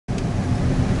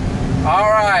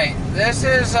Alright, this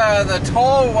is the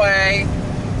tollway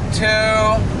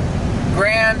to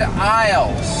Grand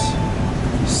Isles,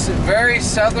 very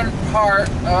southern part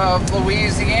of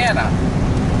Louisiana.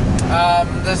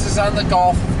 This is on the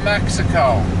Gulf of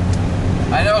Mexico.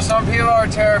 I know some people are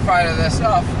terrified of this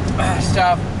stuff,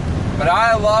 but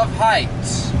I love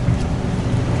heights.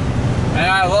 And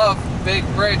I love big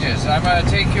bridges. I'm going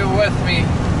to take you with me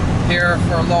here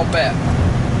for a little bit.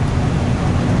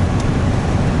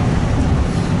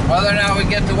 Whether or not we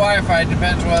get the Wi-Fi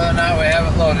depends whether or not we have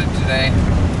it loaded today.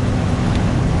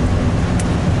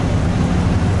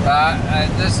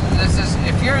 This is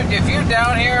if you're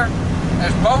down here,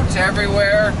 there's boats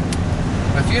everywhere.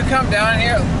 If you come down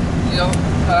here,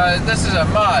 this is a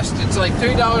must. It's like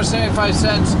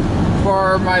 $3.75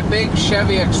 for my big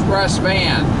Chevy Express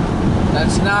van.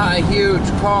 That's not a huge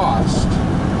cost.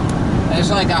 And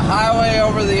it's like a highway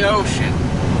over the ocean.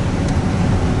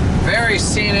 Very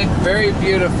scenic, very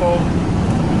beautiful.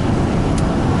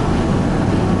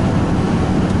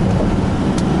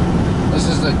 This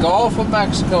is the Gulf of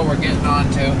Mexico we're getting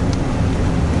onto.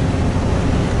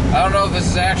 I don't know if this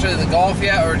is actually the Gulf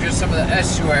yet or just some of the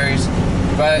estuaries,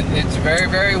 but it's very,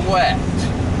 very wet.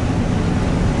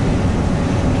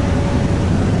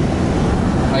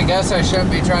 I guess I shouldn't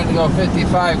be trying to go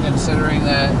 55 considering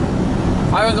that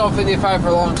I've been going 55 for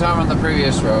a long time on the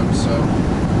previous road, so.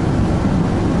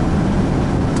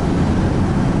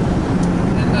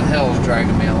 Hill's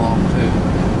dragging me along too.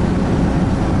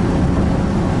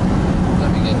 Let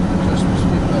me get Christmas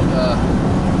tree, but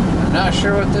I'm not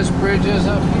sure what this bridge is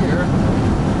up here.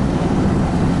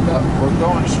 But we're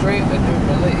going straight, I do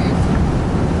believe.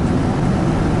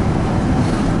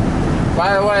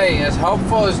 By the way, as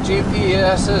helpful as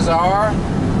GPSs are,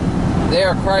 they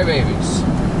are crybabies.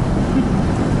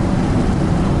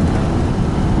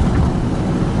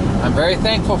 I'm very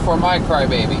thankful for my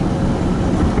crybaby.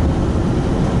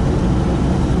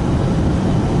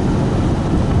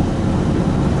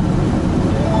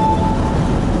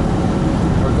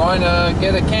 Going to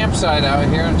get a campsite out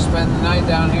here and spend the night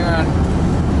down here on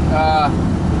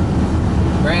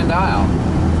Grand Isle.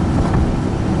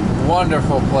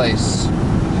 Wonderful place.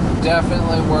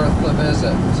 Definitely worth the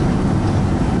visit.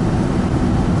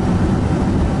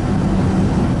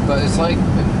 But it's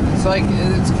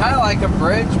kind of like a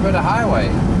bridge but a highway.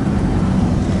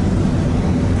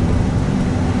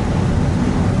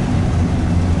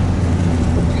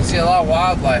 You can see a lot of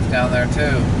wildlife down there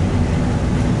too.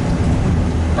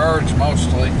 Birds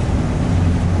mostly.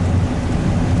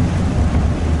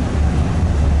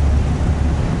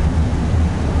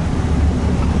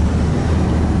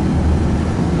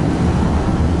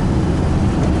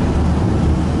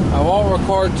 I won't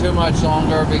record too much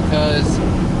longer because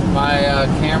my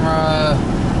camera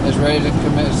is ready to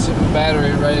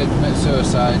battery ready to commit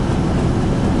suicide.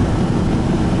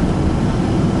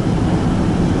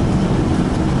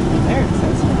 There it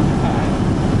says 55.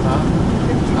 Huh?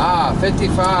 Ah,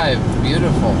 55.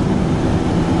 Beautiful.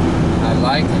 I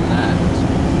like that.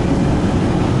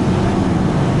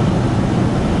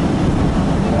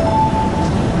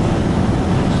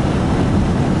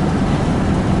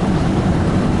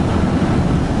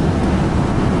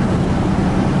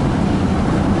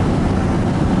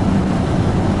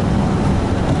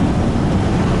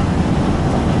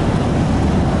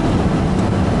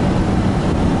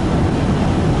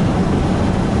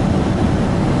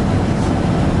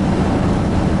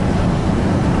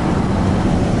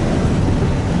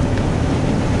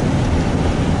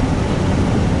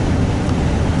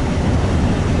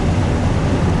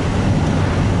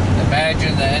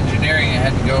 Imagine the engineering you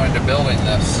had to go into building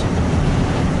this.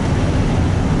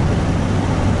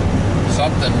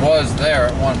 Something was there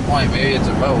at one point. Maybe it's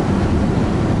a boat.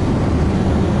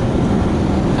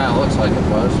 Kind of looks like it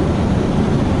was.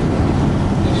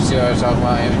 Did you see what I was talking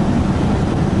about, Amy?